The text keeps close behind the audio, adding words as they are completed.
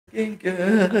looking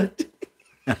good.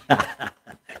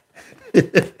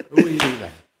 Who are you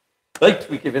then? Right,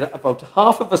 we give it about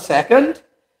half of a second,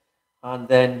 and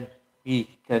then we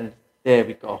can, there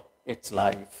we go, it's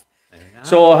live.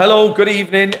 So, hello, good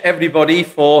evening, everybody,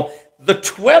 for the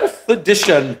 12th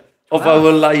edition of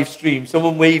our live stream.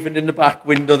 Someone waving in the back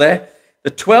window there.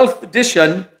 The 12th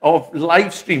edition of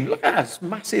live stream. Look at this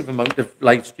massive amount of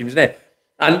live streams there.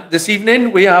 And this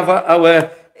evening, we have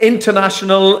our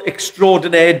international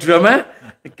extraordinaire drummer,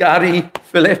 Gary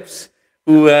Phillips,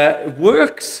 who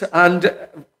works and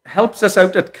helps us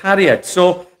out at Cariad.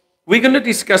 So we're going to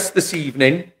discuss this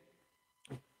evening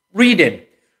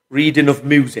reading of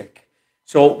music.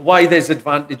 So why there's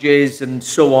advantages and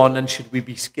so on, and should we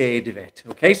be scared of it?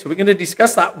 Okay, so we're going to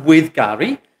discuss that with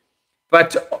Gary.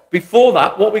 But before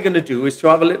that, what we're going to do is to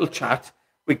have a little chat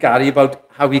with Gary about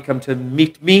how he come to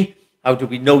meet me, how do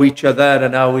we know each other,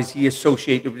 and how is he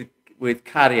associated with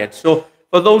Cariad. So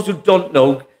for those who don't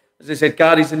know, as I said,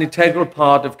 Gary's an integral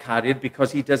part of Cariad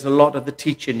because he does a lot of the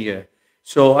teaching here.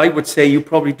 So I would say you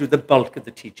probably do the bulk of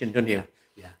the teaching, don't you?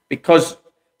 Yeah. Because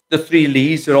the three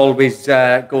Lees are always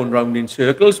going round in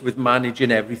circles with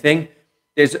managing everything.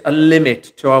 There's a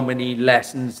limit to how many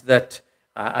lessons that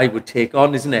I would take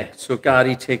on, isn't it? So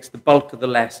Gary takes the bulk of the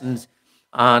lessons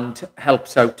and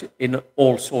helps out in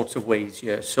all sorts of ways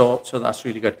here. So that's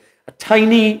really good. A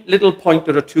tiny little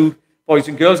pointer or two, boys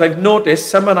and girls. I've noticed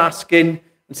someone asking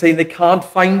and saying they can't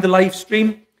find the live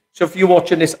stream. So if you're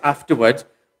watching this afterwards,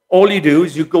 all you do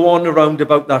is you go on around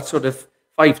about that sort of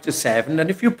 5 to 7, and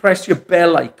if you press your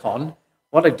bell icon,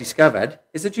 what I've discovered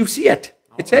is that you see it.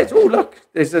 It says, oh, look,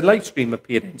 there's a live stream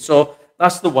appearing. So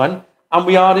that's the one. And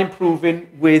we are improving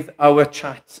with our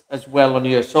chats as well on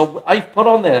here. So I've put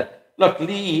on there, look,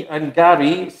 Lee and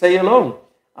Gary, say hello.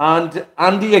 And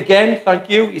Andy, again, thank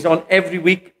you. He's on every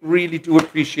week. Really do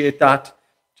appreciate that.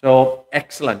 So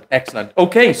excellent, excellent.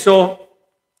 Okay, so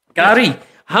Gary,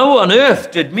 how on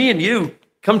earth did me and you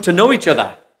come to know each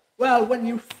other? Well, when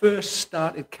you first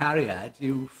started Cariad,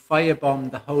 you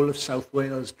firebombed the whole of South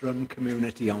Wales drum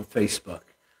community on Facebook.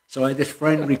 So I had this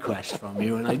friend request from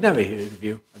you, and I'd never heard of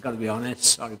you. I've got to be honest.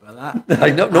 Sorry about that.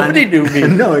 I know, nobody knew me.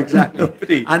 No, exactly.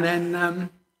 Nobody. And then,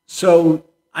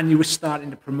 and you were starting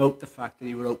to promote the fact that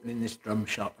you were opening this drum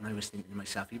shop, and I was thinking to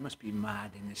myself, he must be mad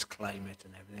in this climate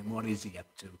and everything. What is he up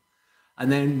to?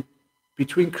 And then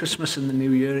between Christmas and the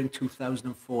New Year in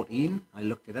 2014, I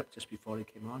looked it up just before I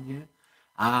came on here.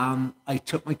 I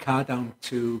took my car down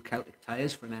to Celtic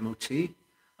Tyres for an MOT.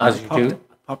 As you do. I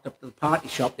popped up to the party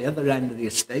shop, the other end of the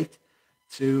estate,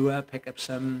 to pick up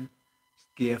some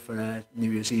gear for a New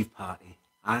Year's Eve party.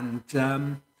 And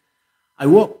I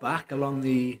walked back along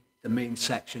the main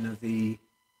section of the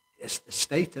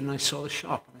estate, and I saw the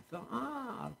shop, and I thought,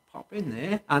 I'll pop in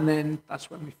there. And then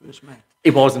that's when we first met.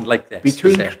 It wasn't like this.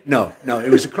 No, it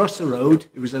was across the road.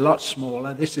 It was a lot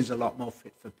smaller. This is a lot more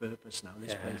fit for purpose now.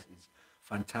 This place is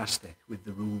fantastic with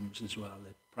the rooms as well,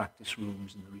 the practice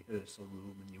rooms and the rehearsal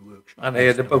room and your workshop. And I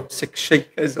had about 6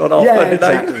 shakers on offer.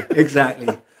 Yeah, exactly.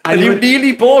 And you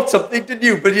nearly bought something, didn't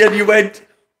you? But then you went,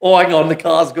 oh, hang on, the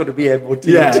car's going to be MOT.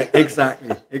 Yeah,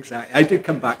 exactly. I did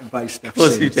come back and buy stuff. Of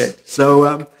course you did.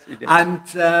 So, you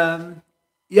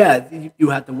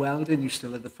had the welding, you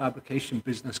still had the fabrication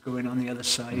business going on the other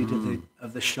side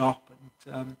of the shop.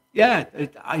 And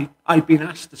I'd been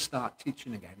asked to start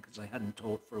teaching again because I hadn't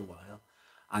taught for a while.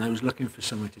 And I was looking for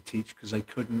somewhere to teach because I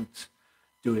couldn't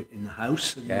do it in the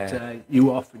house. And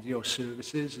you offered your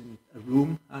services in a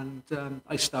room. And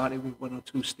I started with 1 or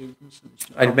 2 students. And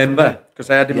I remember, because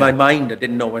I had in my mind, I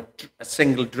didn't know a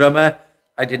single drummer.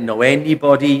 I didn't know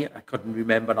anybody. I couldn't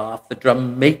remember half the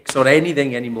drum makes or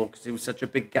anything anymore because there was such a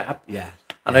big gap. Yeah.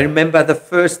 And I remember the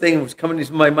first thing that was coming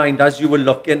into my mind as you were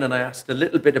looking, and I asked a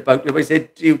little bit about you. I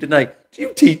said to you tonight, do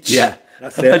you teach? Yeah,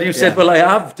 that's it. And you said, well, I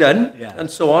have done, and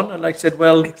so on. And I said,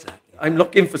 well, I'm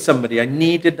looking for somebody. I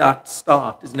needed that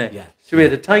start, isn't it? Yeah. So we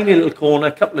had a tiny little corner,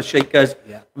 a couple of shakers,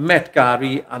 met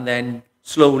Gary, and then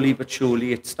slowly but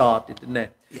surely it started, didn't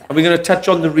it? Yeah. And we're going to touch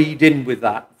on the reading with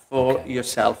that for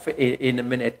yourself in a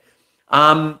minute.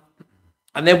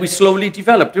 And then we slowly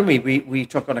developed, didn't we? We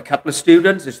took on a couple of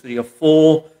students, there's 3 or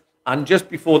 4, and just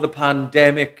before the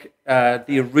pandemic,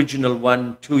 the original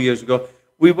one 2 years ago,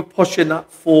 we were pushing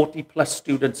that 40 plus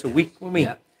students a week, weren't we?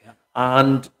 Yeah.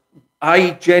 And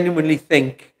I genuinely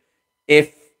think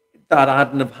if that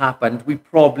hadn't have happened, we'd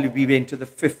probably be into the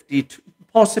 50,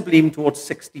 possibly even towards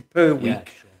 60 per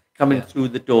week coming through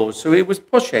the doors. So it was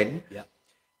pushing. Yeah.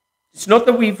 It's not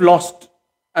that we've lost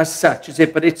as such, is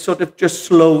it? But it sort of just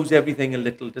slows everything a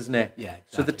little, doesn't it? Yeah.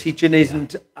 Exactly. So the teaching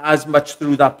isn't as much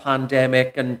through that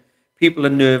pandemic, and people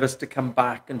are nervous to come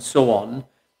back and so on.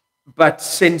 But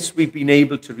since we've been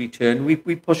able to return, we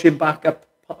push him back up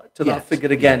to that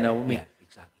figure again now, haven't we? Yeah,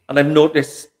 exactly. And I've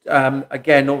noticed,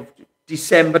 again, of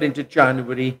December into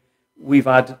January, we've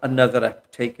had another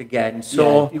uptake again.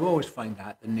 So you always find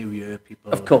that the new year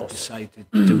people of course decide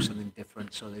to do something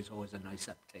different, so there's always a nice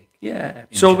uptake. Yeah.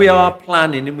 So we are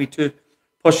planning, and we to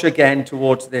push again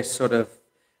towards this sort of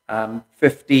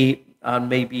 50 and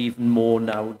maybe even more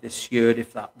now this year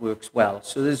if that works well.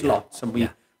 So there's lots, and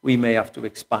we may have to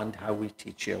expand how we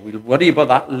teach here. We'll worry about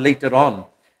that later on.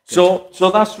 So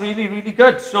that's really, really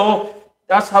good. So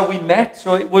that's how we met.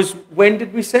 So it was, when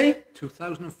did we say?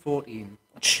 2014.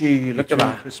 Gee, look at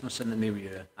that. Christmas and the New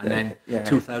Year. And then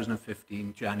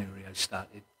 2015, January, I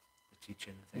started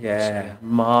teaching. I think. Yeah,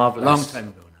 marvellous. A long time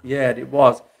ago now. Yeah, it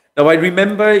was. Now, I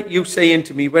remember you saying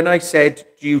to me, when I said,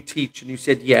 do you teach? And you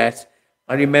said yes.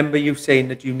 I remember you saying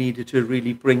that you needed to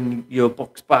really bring your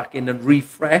books back in and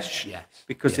refresh. Yes.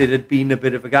 Because it had been a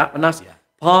bit of a gap. And that's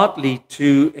partly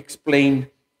to explain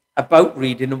about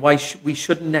reading and why we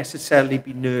shouldn't necessarily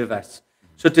be nervous.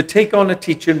 So to take on a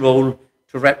teaching role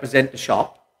to represent the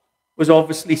shop was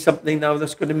obviously something now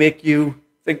that's going to make you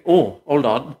think, oh, hold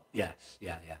on. Yes,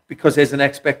 Because there's an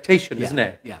expectation, isn't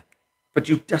there? Yeah. But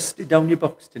you dusted down your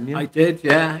books, didn't you? I did,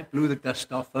 yeah. I blew the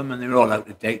dust off them, and they were all out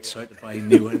of date, so I had to buy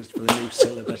new ones for the new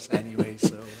syllabus anyway.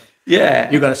 So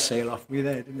you got a sale off me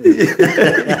there, didn't you?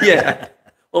 Yeah,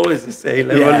 always a sale.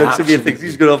 Everyone looks at me and thinks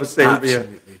he's going to have a sale for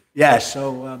you. Yeah,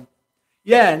 so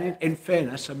and in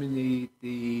fairness, I mean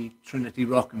the Trinity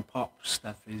Rock and Pop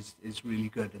stuff is really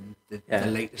good, and the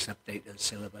latest update of the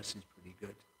syllabus is pretty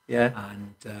good. Yeah,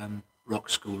 and Rock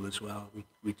School as well.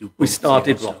 We do. We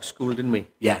started Rock School, didn't we?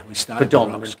 Yeah, we started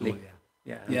predominantly. Rock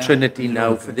School, yeah. Trinity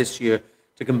now for this year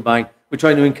to combine. We're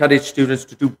trying to encourage students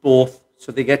to do both,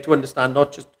 so they get to understand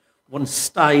not just one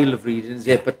style of reading,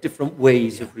 but different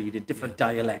ways of reading, different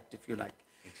dialect, if you like.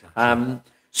 Exactly.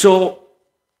 So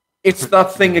it's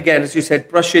that thing again, as you said,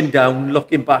 brushing down,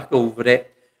 looking back over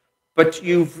it, but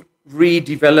you've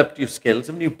redeveloped your skills,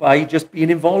 haven't you, by just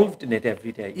being involved in it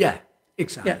every day? Yeah,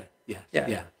 exactly. Yeah.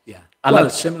 And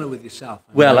well, similar with yourself.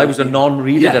 I was a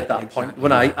non-reader at that point.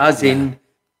 When I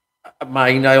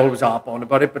mine, I always harp on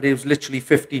about it, but it was literally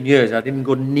 15 years. I didn't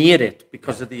go near it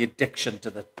because of the addiction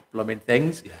to the blooming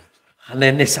things. Yeah. And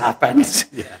then this happens.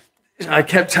 Yeah. I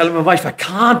kept telling my wife, I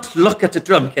can't look at a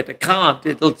drum kit. I can't.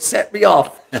 It'll set me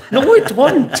off. No, it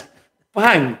won't.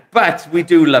 Bang. But we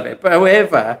do love it. But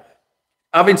however,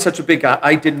 having such a big,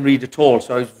 I didn't read at all,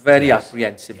 so I was very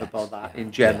apprehensive about that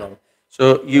in general. Yeah.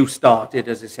 So you started,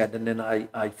 as I said, and then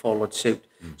I followed suit.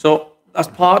 So that's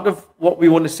part of what we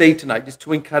want to say tonight, is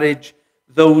to encourage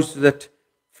those that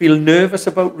feel nervous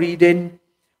about reading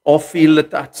or feel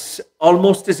that that's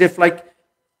almost as if, like,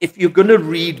 if you're going to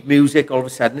read music all of a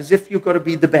sudden, as if you've got to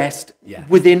be the best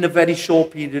within a very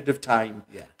short period of time.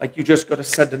 Yeah. Like you just got to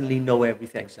suddenly know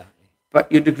everything. Exactly. But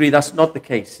you'd agree that's not the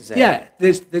case, is it? Yeah,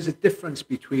 there's a difference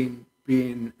between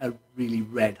being a really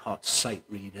red hot sight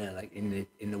reader, like in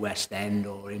the West End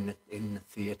or in the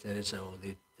theatres or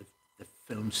the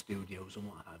film studios and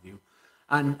what have you,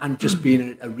 and just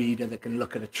being a reader that can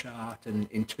look at a chart and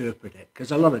interpret it,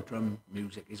 because a lot of drum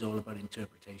music is all about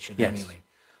interpretation anyway.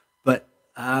 But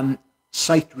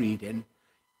sight reading,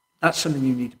 that's something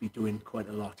you need to be doing quite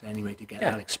a lot anyway to get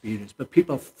that experience. But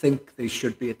people think they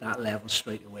should be at that level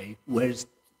straight away, whereas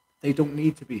they don't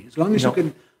need to be. As long as you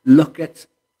can look at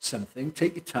something,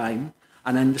 take your time,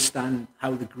 and understand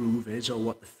how the groove is or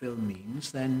what the film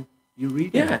means, then you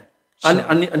read it. So,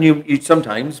 and you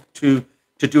sometimes to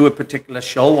do a particular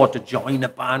show or to join a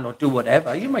band or do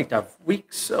whatever, you might have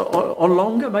weeks or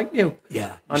longer, mightn't you?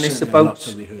 Yeah. And it's about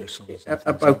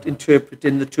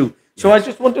interpreting the two. So I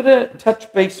just wanted to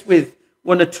touch base with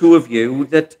one or two of you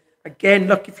that, again,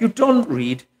 look, if you don't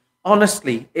read,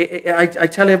 honestly, I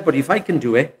tell everybody, if I can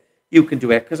do it, you can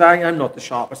do it, because I am not the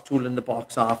sharpest tool in the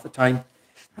box half the time.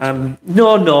 I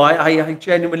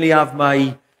genuinely have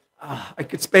my... I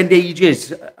could spend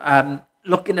ages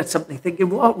looking at something, thinking,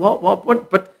 what?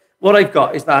 But what I've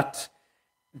got is that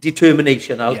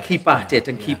determination. I'll keep at it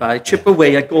and keep at it. Chip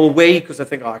away. I go away because I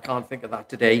think, I can't think of that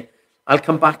today. I'll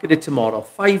come back at it tomorrow.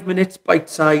 5 minutes, bite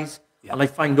size, and I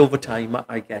find over time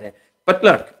I get it. But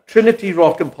look, Trinity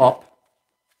Rock and Pop,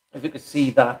 if you could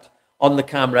see that on the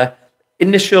camera,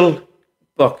 initial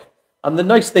book. And the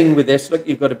nice thing with this, look,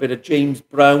 you've got a bit of James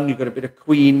Brown, you've got a bit of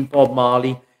Queen, Bob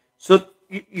Marley. So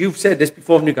you've said this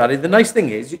before, haven't you, Gary? The nice thing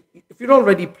is, if you're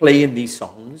already playing these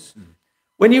songs,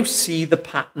 when you see the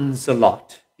patterns a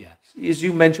lot, as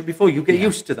you mentioned before, you get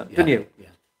used to them, don't you?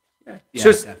 Yeah,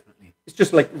 definitely. It's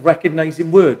just like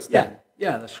recognizing words then.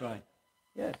 Yeah, that's right.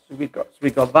 Yeah, so we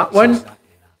got that one.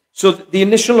 Exactly that. So the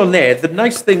initial on there, the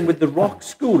nice thing with the rock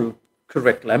school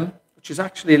curriculum, which is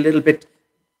actually a little bit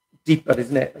deeper,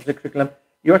 isn't it, as a curriculum,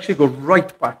 you actually go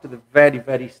right back to the very,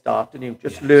 very start, and you're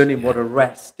just learning what a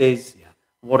rest is,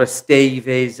 what a stave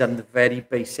is, and the very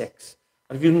basics.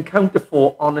 And if you can count to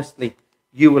 4, honestly,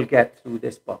 you will get through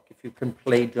this book if you can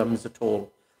play drums at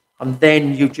all. And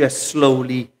then you just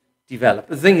slowly develop.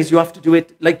 The thing is, you have to do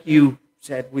it, like you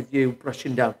said, with you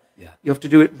brushing down. You have to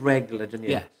do it regular, don't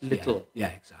you? Little. Yeah,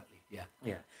 exactly.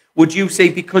 Yeah. Would you say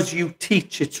because you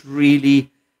teach, it's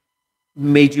really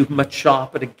made you much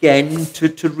sharper again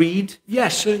to read?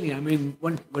 Yes, certainly. I mean,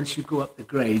 once you go up the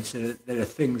grades, there are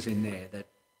things in there that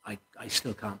I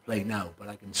still can't play now, but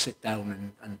I can sit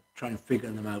down and try and figure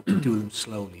them out and do them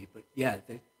slowly. But yeah,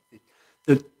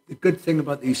 the good thing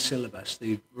about these syllabus,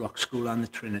 the Rock School and the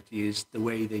Trinity, is the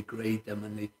way they grade them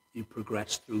and you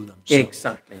progress through them. So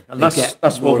exactly. And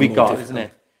that's what we got, isn't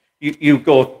it? You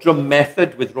go drum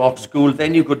method with Rock School,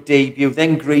 then you go debut,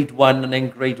 then grade 1, and then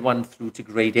grade 1 through to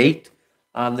grade 8.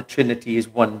 And the Trinity is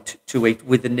 1 to 8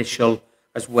 with initial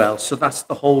as well. So that's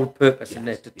the whole purpose, isn't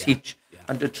it? To teach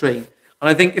and to train. And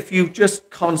I think if you just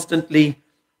constantly,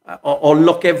 or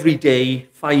look every day,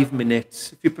 5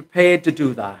 minutes, if you're prepared to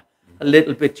do that, a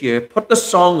little bit here, put the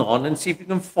song on and see if you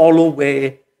can follow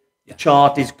where the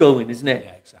chart is going, isn't it?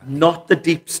 Yeah, exactly. Not the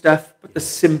deep stuff, but the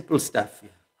simple stuff.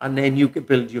 And then you can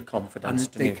build your confidence.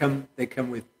 And they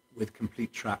come with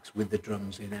complete tracks with the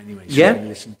drums in anyway. So you can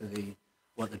listen to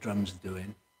what the drums are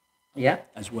doing. Yeah.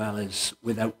 As well as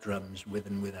without drums, with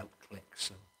and without clicks.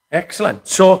 So. Excellent.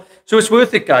 So it's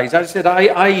worth it, guys. As I said,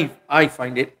 I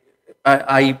find it,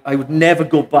 I would never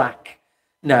go back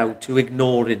now to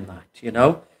ignoring that, you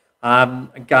know.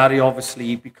 And Gary,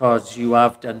 obviously, because you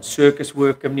have done circus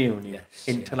work, haven't you? Yes.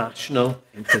 International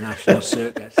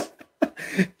circus.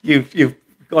 You've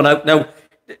gone out now.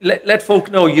 Let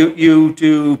folk know you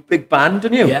do big band,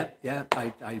 don't you? Yeah.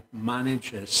 I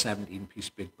manage a 17-piece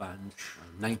big band,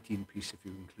 19-piece if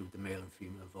you include the male and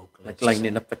female vocalists. Like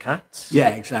lining up the cats. Yeah,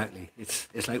 exactly.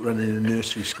 It's like running a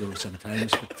nursery school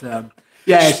sometimes, but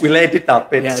we'll edit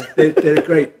that bit. Yeah, they're a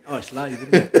great. Oh, it's live,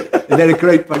 isn't it? They're a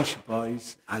great bunch of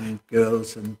boys and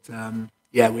girls, and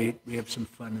we have some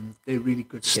fun, and they're really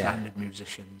good standard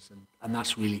musicians, and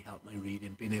that's really helped my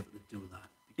reading, being able to do that.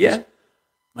 Because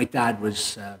my dad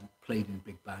was played in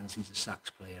big bands. He's a sax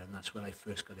player, and that's when I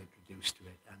first got introduced to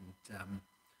it.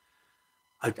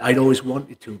 And I'd always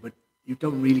wanted to, but you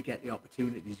don't really get the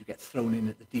opportunities. You get thrown in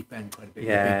at the deep end quite a bit with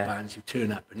big bands. You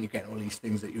turn up and you get all these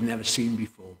things that you've never seen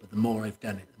before. But the more I've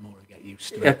done it, the more I get used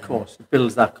to it. Of course, it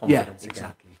builds that confidence. Yeah,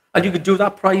 exactly. Again. And you could do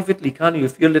that privately, can't you?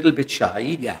 If you're a little bit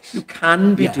shy, you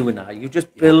can be doing that. You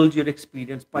just build your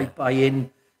experience by buying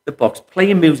the books.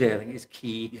 Playing music, I think, is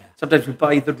key. Yeah. Sometimes we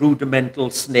buy the rudimental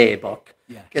snare book,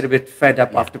 get a bit fed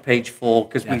up after page 4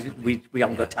 because we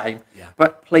haven't got time. Yeah.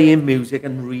 But playing music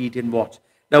and reading what?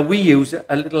 Now, we use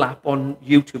a little app on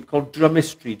YouTube called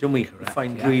Drumistry, don't we? Correct. We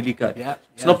find really good.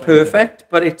 It's not perfect,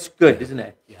 but it's good, isn't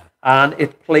it? Yeah. And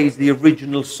it plays the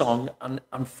original song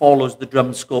and follows the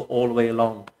drum score all the way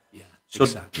along. Yeah, so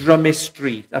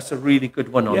Drumistry, that's a really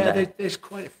good one on there. Yeah, there's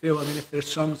quite a few. I mean, if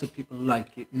there's songs that people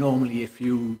like, normally if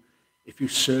you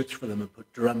search for them and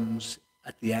put drums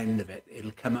at the end of it,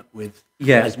 it'll come up with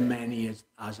as many as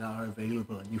are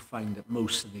available, and you find that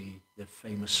most of the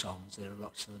famous songs, there are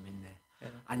lots of them in there. Yeah.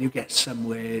 And you get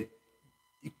somewhere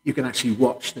you can actually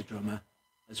watch the drummer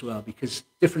as well, because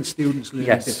different students learn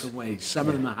in different ways. Some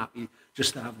of them are happy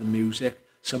just to have the music.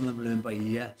 Some of them learn by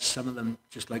ear. Some of them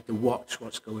just like to watch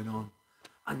what's going on.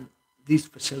 And these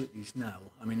facilities now,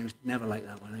 I mean, it was never like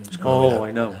that when I was growing up.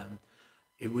 I know.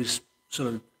 It was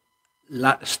sort of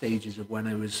latter stages of when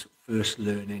I was first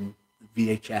learning.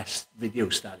 VHS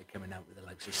videos started coming out with the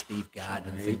likes of Steve Gadd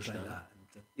and things like that.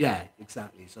 And,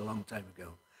 exactly. It's a long time ago.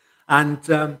 And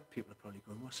people are probably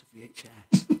going, what's a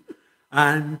VHS?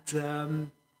 And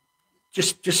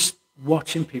just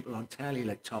watching people on telly,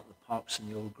 like Top of the Pops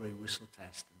and the Old Grey Whistle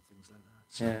Test and things like that.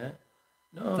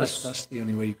 So that's the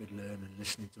only way you could learn, and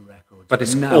listening to records. But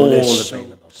it's now all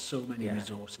available. So many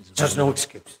resources. There's no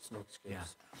excuse. Yeah.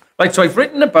 Right, so I've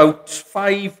written about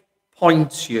 5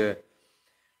 points here.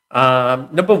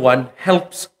 Number 1,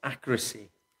 helps accuracy.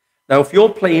 Now, if you're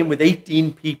playing with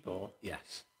 18 people,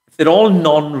 if they're all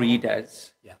non-readers,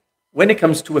 when it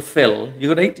comes to a fill,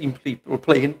 you've got 18 people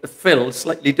playing a fill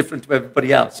slightly different to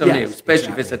everybody else, haven't you?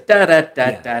 Especially if it's a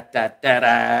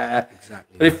da-da-da-da-da-da-da.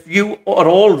 Exactly. But if you are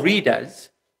all readers,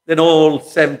 then all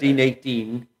 17,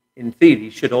 18, in theory,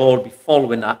 should all be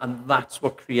following that, and that's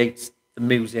what creates the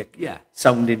music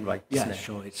sounding right, isn't it?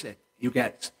 Sure. It's it. You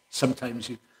get, sometimes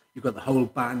you've got the whole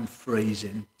band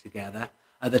phrasing together,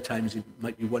 Other times it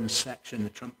might be one section, the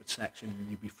trumpet section, and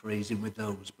you'd be phrasing with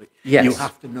those. But Yes. you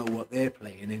have to know what they're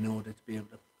playing in order to be able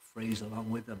to phrase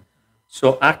along with them.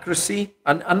 So accuracy,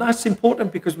 and that's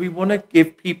important because we want to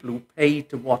give people who pay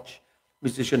to watch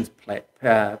musicians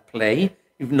play,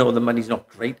 even though the money's not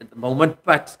great at the moment.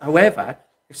 But however,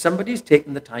 if somebody's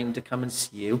taken the time to come and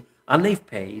see you and they've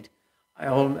paid,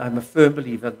 I'm a firm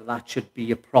believer that should be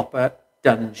a proper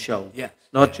done show. Yes.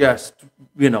 Not just,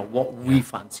 what we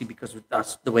fancy because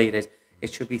that's the way it is.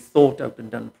 It should be thought out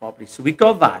and done properly. So we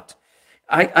got that.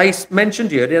 I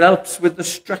mentioned here, it helps with the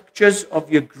structures of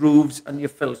your grooves and your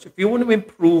fills. If you want to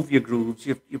improve your grooves,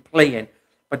 you're playing,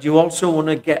 but you also want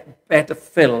to get better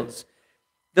fills,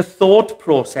 the thought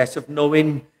process of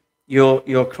knowing your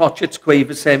crotchets,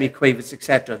 quavers, semi-quavers,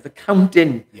 etc., the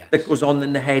counting that goes on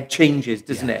in the head changes,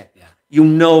 doesn't it? Yeah. You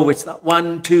know it's that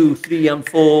 1, 2, 3, and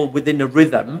 4 within a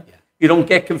rhythm. Yeah. You don't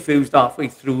get confused halfway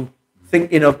through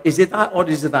thinking of, is it that or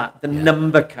is it that? The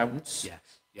number counts. Yes.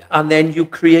 Yeah. And then you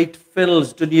create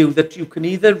fills, don't you, that you can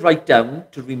either write down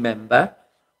to remember,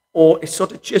 or it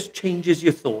sort of just changes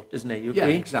your thought, doesn't it? You agree? Yeah,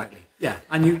 exactly. Yeah,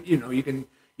 and you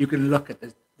can look at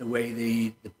the way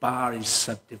the bar is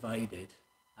subdivided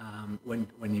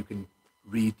when you can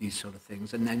read these sort of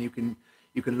things, and then you can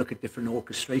look at different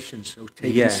orchestrations. So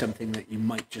taking something that you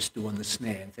might just do on the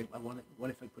snare and think, well, what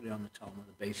if I put it on the tom or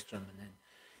the bass drum, and then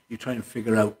you try and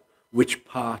figure out which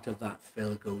part of that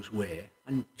fill goes where,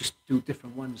 and just do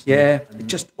different ones. Yeah, it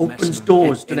just opens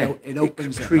doors, doesn't it? It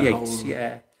opens, it creates,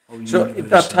 whole so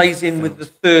that ties in with the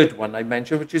third one I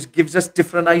mentioned, which is gives us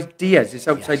different ideas. It's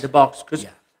outside the box, because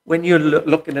when you're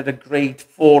looking at a grade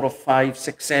 4 or 5,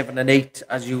 6, 7, and 8,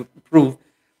 as you prove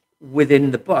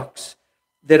within the box,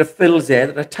 there are fills there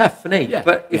that are tough, innit? Yeah,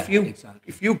 but if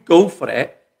you go for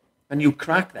it and you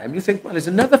crack them, you think, well, there's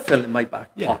another fill in my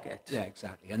back pocket. Yeah,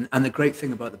 exactly. And the great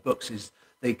thing about the books is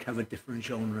they cover different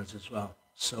genres as well.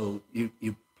 So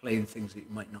you play in things that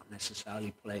you might not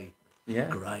necessarily play,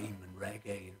 grime and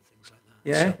reggae and things like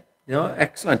that. Yeah,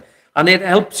 excellent. And it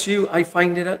helps you, I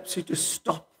find it helps you to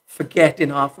stop forgetting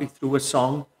halfway through a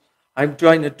song. I'm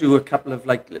trying to do a couple of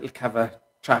little cover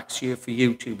tracks here for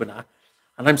YouTube and that.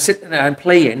 And I'm sitting there, I'm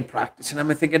playing, practicing,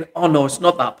 and I'm thinking, oh no, it's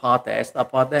not that part there, it's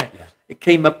that part there. Yeah. It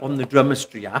came up on the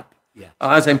Drumistry app. Yeah.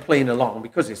 As I'm playing along,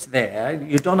 because it's there,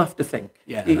 you don't have to think.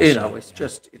 Yeah,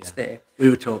 it's there. We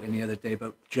were talking the other day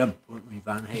about Jump, weren't we,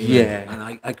 Van Halen? Yeah.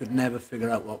 And I could never figure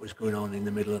out what was going on in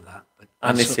the middle of that. But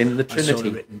it's in the Trinity. I saw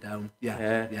it written down.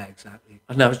 Yeah, exactly.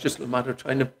 And now it's just a matter of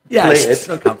trying to play it. I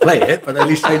still can't play it, but at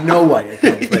least I know why I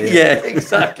can't play it. Yeah,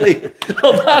 exactly.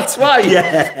 Oh, that's why.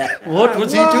 Yeah. What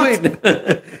was he doing?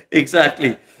 Exactly.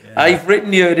 Yeah. I've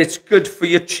written here, it's good for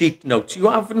your cheat notes. You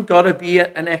haven't got to be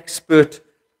an expert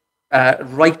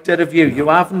writer of you. No. You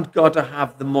haven't got to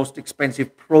have the most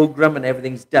expensive program and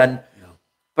everything's done. No.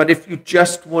 But if you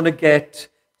just want to get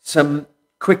some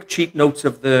quick cheat notes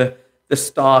of the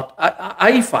start,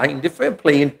 I find if we're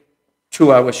playing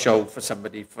 2-hour show for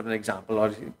somebody, for an example,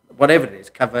 or whatever it is,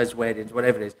 covers, weddings,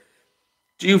 whatever it is,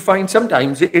 do you find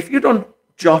sometimes if you don't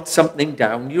jot something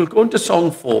down, you'll go into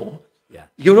song 4. Yeah.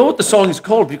 You know what the song is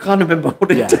called, but you can't remember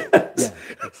what it does. Yeah,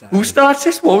 exactly. Who starts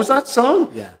this? What was that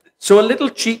song? Yeah. So a little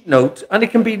cheat note, and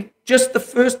it can be just the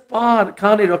first bar,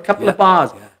 can't it, or a couple of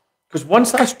bars. Because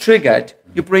once that's triggered,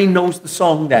 your brain knows the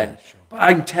song then. Yeah, sure. But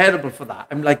I'm terrible for that.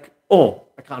 I'm like, oh,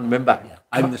 I can't remember. Yeah,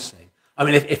 I'm the same. I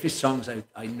mean, if it's songs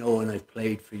I know and I've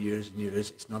played for years and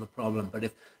years, it's not a problem. But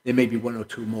if there may be 1 or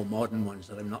 2 more modern ones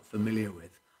that I'm not familiar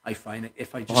with, I find it,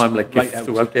 if I just I'm like write out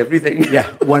throughout everything.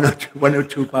 Yeah, one or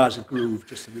two bars of groove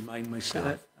just to remind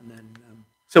myself. And then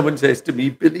someone says to me,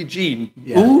 Billie Jean.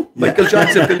 Who? Michael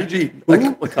Jackson, Billie Jean. I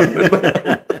can't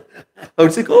remember.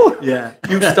 How's it go? Yeah.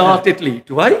 You start it, Lee.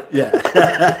 Do I? Yeah.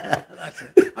 That's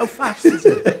it. How fast is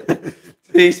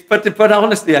it? But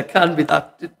honestly, I can't be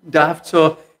that daft.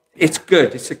 So it's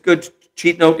good. It's a good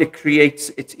cheat note.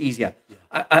 It's easier.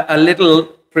 Yeah. A little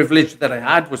privilege that I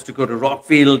had was to go to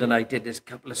Rockfield, and I did this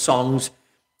couple of songs,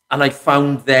 and I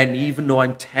found then, even though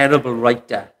I'm a terrible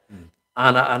writer,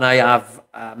 and I have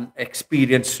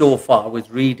experience so far with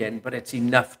reading, but it's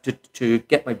enough to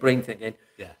get my brain thinking.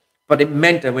 Yeah. But it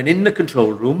meant that when in the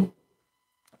control room,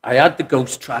 I had the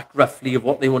ghost track roughly of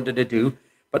what they wanted to do,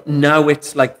 but now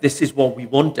it's like, this is what we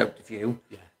want out of you.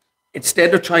 Yeah.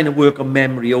 Instead of trying to work on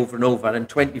memory over and over, and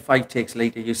 25 takes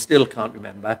later, you still can't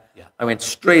remember, I went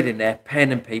straight in there,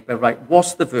 pen and paper, right,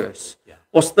 what's the verse? Yeah.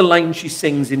 What's the line she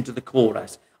sings into the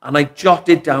chorus? And I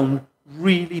jotted down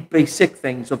really basic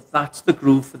things of that's the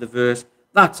groove for the verse,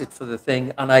 that's it for the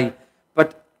thing.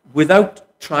 But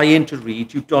without trying to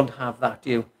read, you don't have that, do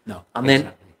you? No, and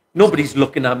exactly. Then Nobody's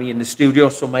looking at me in the studio,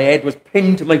 so my head was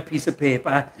pinned to my piece of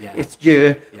paper. Yeah. It's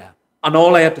here. Yeah. And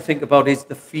all I had to think about is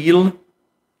the feel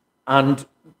and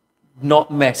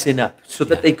not messing up so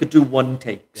that they could do one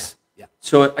takes. Yeah.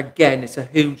 So again, it's a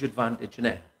huge advantage, isn't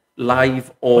it?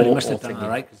 Live or Well, you must have or done thingy. all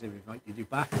right because they've invited you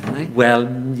back, haven't they? Well,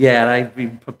 yeah, I've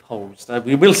been proposed.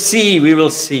 We will see. We will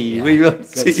see. Yeah, We will good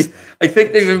see. stuff. I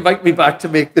think they've invited me back to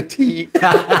make the tea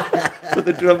for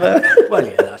the drummer. Well,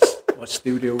 yeah, that's what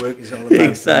studio work is all about.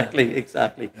 Exactly. Good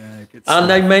And stuff.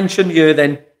 I mentioned here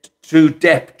then to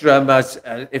depth drummers,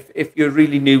 if you're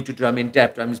really new to drumming,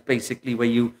 depth drum is basically where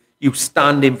you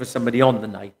stand in for somebody on the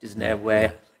night, isn't it?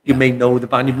 Where you may know the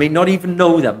band, you may not even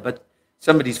know them, but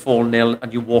somebody's fallen ill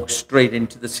and you walk straight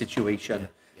into the situation.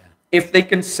 Yeah. If they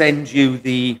can send you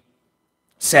the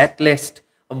set list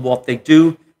and what they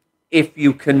do, if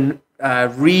you can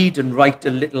read and write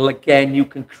a little, again, you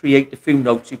can create a few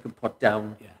notes you can put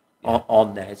down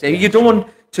on there. So you don't want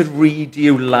to read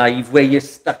you live where you're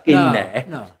stuck in there.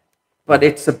 No. But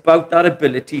it's about that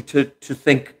ability to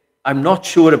think, I'm not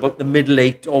sure about the middle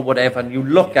eight or whatever, and you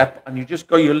look up and you just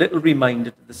got your little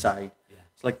reminder to the side.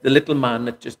 It's like the little man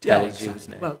that just tells you,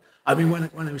 isn't it? Well, I mean,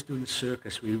 when I was doing the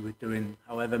circus, we were doing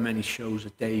however many shows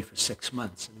a day for 6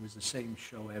 months, and it was the same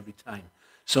show every time.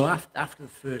 So after the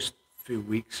first few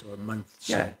weeks or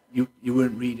months, you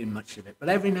weren't reading much of it. But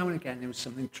every now and again, there was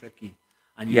something tricky,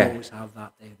 and you always have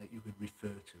that there that you could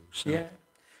refer to. So.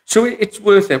 So it's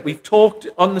worth it. We've talked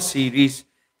on the series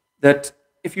that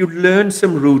if you learn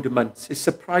some rudiments, it's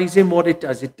surprising what it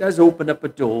does. It does open up a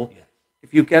door. Yeah.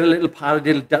 If you get a little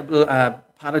paradiddle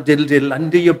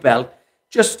under your belt,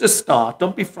 just to start,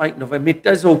 don't be frightened of them. It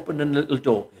does open a little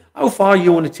door. Yeah. How far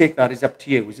you want to take that is up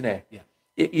to you, isn't it? Yeah.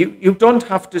 You don't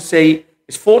have to say,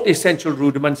 it's 40 essential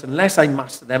rudiments. Unless I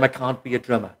master them, I can't be a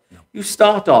drummer. No. You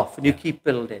start off and you keep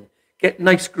building. Get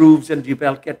nice grooves under your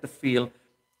belt, get the feel,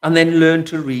 and then learn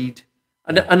to read.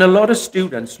 And a lot of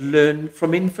students learn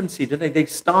from infancy, don't they? They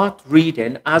start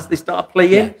reading as they start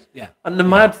playing. Yeah. And the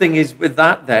mad thing is with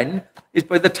that then, is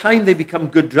by the time they become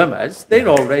good drummers, they're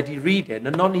already reading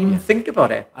and not even think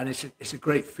about it. And it's a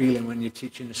great feeling when you're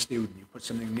teaching a student, you put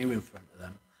something new in front of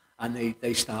them, and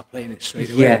they start playing it straight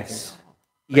away. Yes.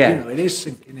 You know, it is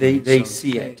sinking in. They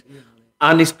see it. You know,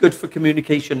 and it's good for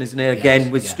communication, isn't it? Again,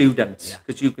 with students,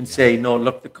 because you can say, no,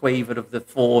 look, the quaver of the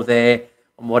 4 there,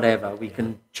 and whatever. We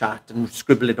can chat and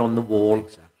scribble it on the wall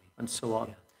and so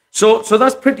on. So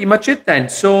that's pretty much it then.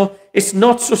 So it's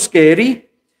not so scary.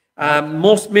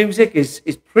 Most music is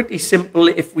pretty simple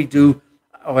if we do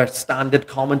our standard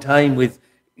common time with,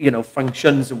 you know,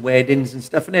 functions and weddings and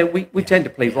stuff. And we tend to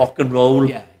play rock and roll.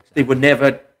 Yeah, exactly. They were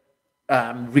never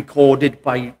recorded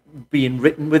by being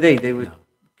written, were they? They were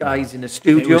guys in a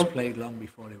studio. It was played long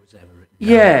before it was ever written.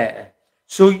 Yeah.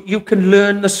 So you can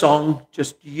learn the song,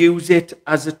 just use it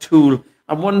as a tool.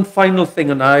 And one final thing,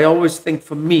 and I always think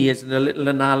for me, as a little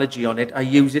analogy on it, I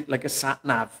use it like a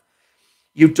sat-nav.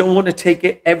 You don't want to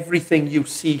take everything you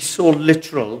see so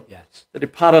literal that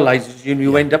it paralyzes you and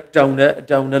you end up down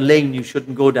a lane you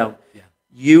shouldn't go down. Yeah.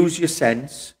 Use your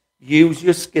sense, use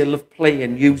your skill of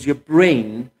playing, use your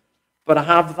brain, but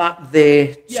have that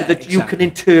there so that you can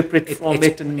interpret from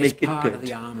it and make it good. It's part of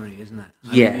the armory, isn't it?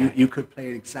 I mean, you could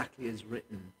play it exactly as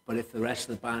written, but if the rest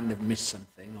of the band have missed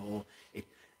something or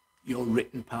your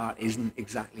written part isn't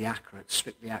exactly accurate,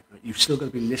 strictly accurate, you've still got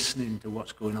to be listening to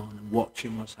what's going on and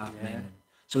watching what's happening. Yeah.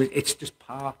 So it's just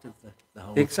part of the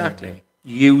whole thing. Really.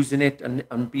 Using it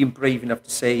and being brave enough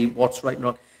to say what's right and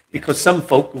wrong. Because some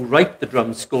folk who write the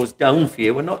drum scores down for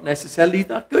you are not necessarily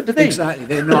that good, are they? Exactly.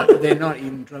 They're not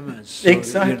even drummers. So,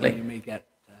 exactly. You may get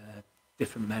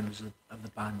different members of the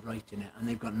band writing it, and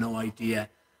they've got no idea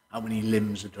how many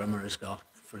limbs a drummer has got,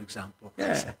 for example.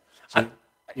 Yeah. So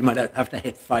you might have to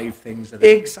hit 5 things at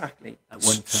one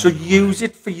time. So use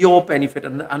it for your benefit.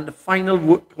 And the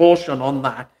final portion on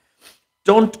that,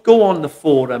 don't go on the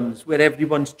forums where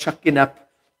everyone's chucking up,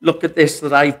 look at this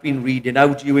that I've been reading,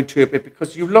 how do you interpret?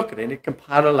 Because you look at it and it can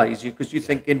paralyze you because you're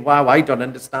thinking, wow, I don't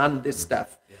understand this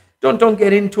stuff. Yeah. Don't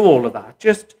get into all of that.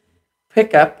 Just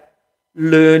pick up,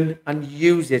 learn, and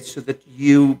use it so that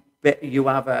you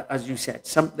have, as you said,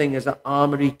 something as an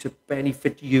armory to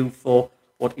benefit you for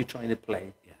what you're trying to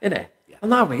play. Yeah. Innit? Yeah.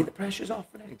 And that way the pressure's off.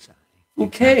 Exactly. Who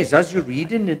cares? As you're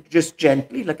reading it just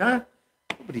gently, like,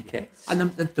 nobody cares. And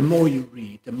the more you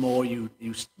read, the more you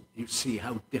see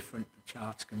how different the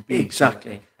charts can be.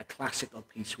 Exactly. So a classical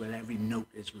piece where every note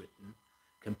is written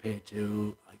compared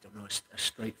to, I don't know, a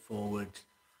straightforward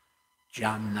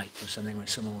jam night or something where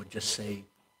someone would just say,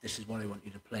 this is what I want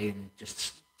you to play, and it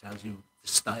just tells you the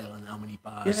style and how many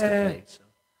bars to play. So.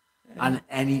 And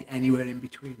anywhere in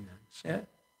between then. So. Yeah.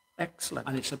 Excellent.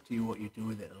 And it's up to you what you do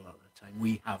with it a lot of the time.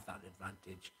 We have that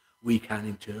advantage. We can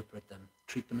interpret them,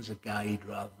 treat them as a guide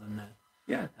rather than a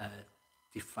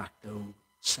de facto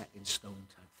set in stone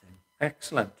type thing.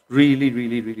 Excellent. Really,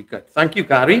 really, really good. Thank you,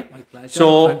 Gary. My pleasure.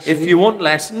 So Thanks, if you want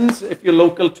lessons, if you're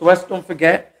local to us, don't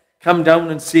forget, come down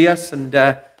and see us, and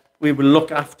we will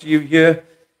look after you here.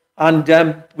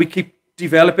 And we keep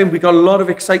developing. We've got a lot of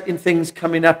exciting things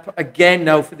coming up again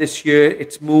now for this year.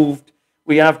 It's moved.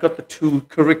 We have got the 2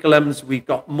 curriculums. We've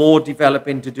got more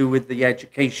developing to do with the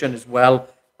education as well.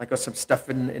 I got some stuff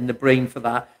in the brain for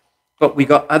that. But we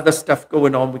got other stuff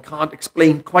going on. We can't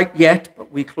explain quite yet,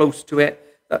 but we're close to it.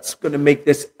 That's going to make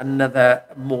this another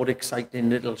more exciting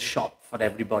little shop for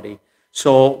everybody.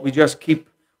 So we just keep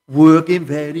working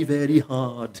very, very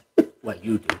hard. Well,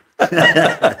 you do.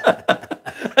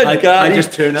 I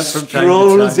just turn up from time to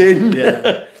strolls time.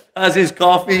 in, has his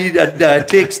coffee, and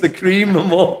takes the cream and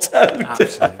walks out.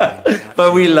 Absolutely.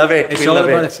 But we love it. It's we all love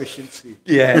about it. efficiency.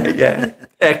 Yeah.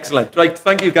 Excellent. Right,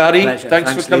 thank you, Gary. Pleasure.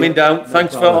 Thanks for coming Lee. down. No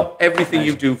Thanks problem. for everything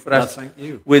you do for us Thank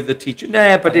you. with the teacher.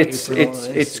 Nah, but Thank it's you for all this.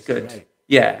 it's It's good. great.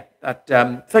 Yeah. That,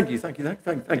 thank you. Thank you.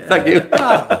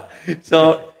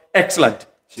 So excellent.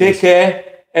 Take care,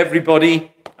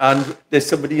 everybody. And there's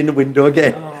somebody in the window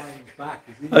again. Oh, he's back,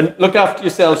 is he? And look after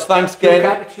yourselves. Thanks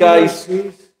again, guys.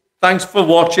 Thanks for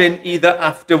watching, either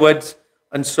afterwards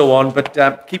and so on.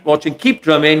 But keep watching, keep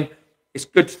drumming. It's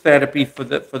good therapy for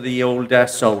the old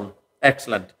soul.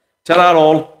 Excellent. Ta-ra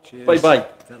all. Cheers. Bye-bye.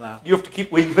 Ta-ra. You have to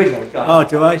keep waving. Oh,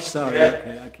 do I? Sorry. Yeah.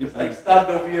 Okay, I'll keep I stand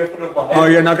over here for a while. Oh,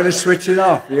 you're not going to switch it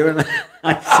off?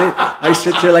 I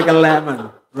sit here like a lemon.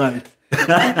 Right.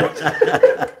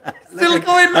 Still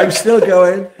going. I'm still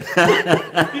going.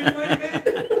 Keep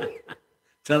waving.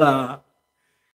 Ta-da.